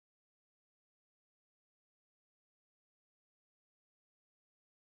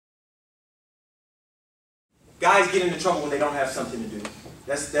Guys get into trouble when they don't have something to do.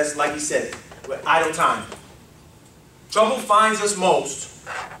 That's like he said, with idle time. Trouble finds us most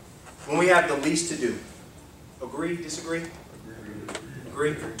when we have the least to do. Agree? Disagree?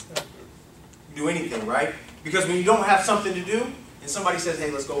 Agree? You do anything, right? Because when you don't have something to do, and somebody says,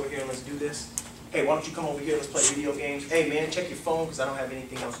 hey, let's go over here and let's do this. Hey, why don't you come over here, let's play video games. Hey, man, check your phone because I don't have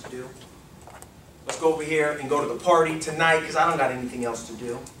anything else to do. Let's go over here and go to the party tonight because I don't got anything else to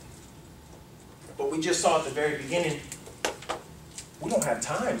do. But we just saw at the very beginning, we don't have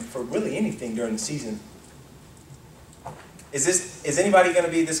time for really anything during the season. Is anybody going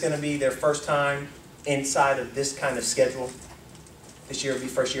to be their first time inside of this kind of schedule? This year will be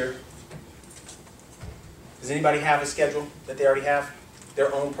first year. Does anybody have a schedule that they already have?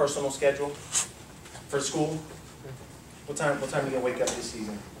 Their own personal schedule for school? What time are you going to wake up this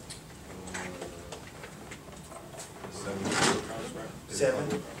season?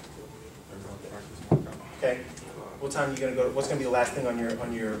 7? Okay. What time are you going to go? What's going to be the last thing on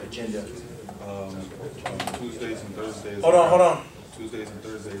your agenda? Tuesdays and Thursdays. Hold on. Tuesdays and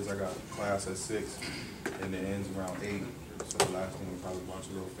Thursdays I got class at 6 and it ends around 8. So the last thing we'll probably watch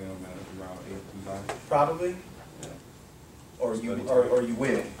a little film at around 8 to 9. Probably? Yeah. Or you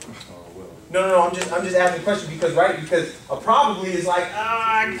will? Will. No, I'm just asking a question because a probably is like,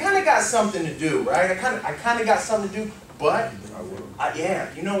 I kind of got something to do, right? I kind of got something to do, but I will.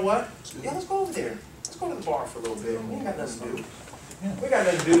 Yeah, you know what? Yeah, let's go over there. Let's go to the bar for a little bit. We ain't got nothing to do. We got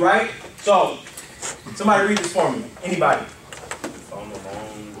nothing to do, right? So, somebody read this for me. Anybody? If I'm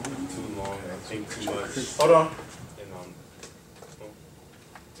alone, too long, I think too much. Hold on. And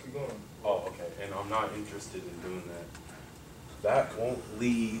keep going. Oh, okay. And I'm not interested in doing that. That won't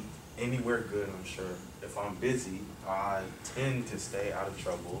lead anywhere good, I'm sure. If I'm busy, I tend to stay out of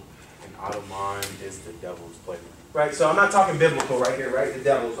trouble, and out of mind is the devil's playground. Right, so I'm not talking biblical right here, right? The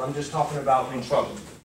devils. I'm just talking about in trouble.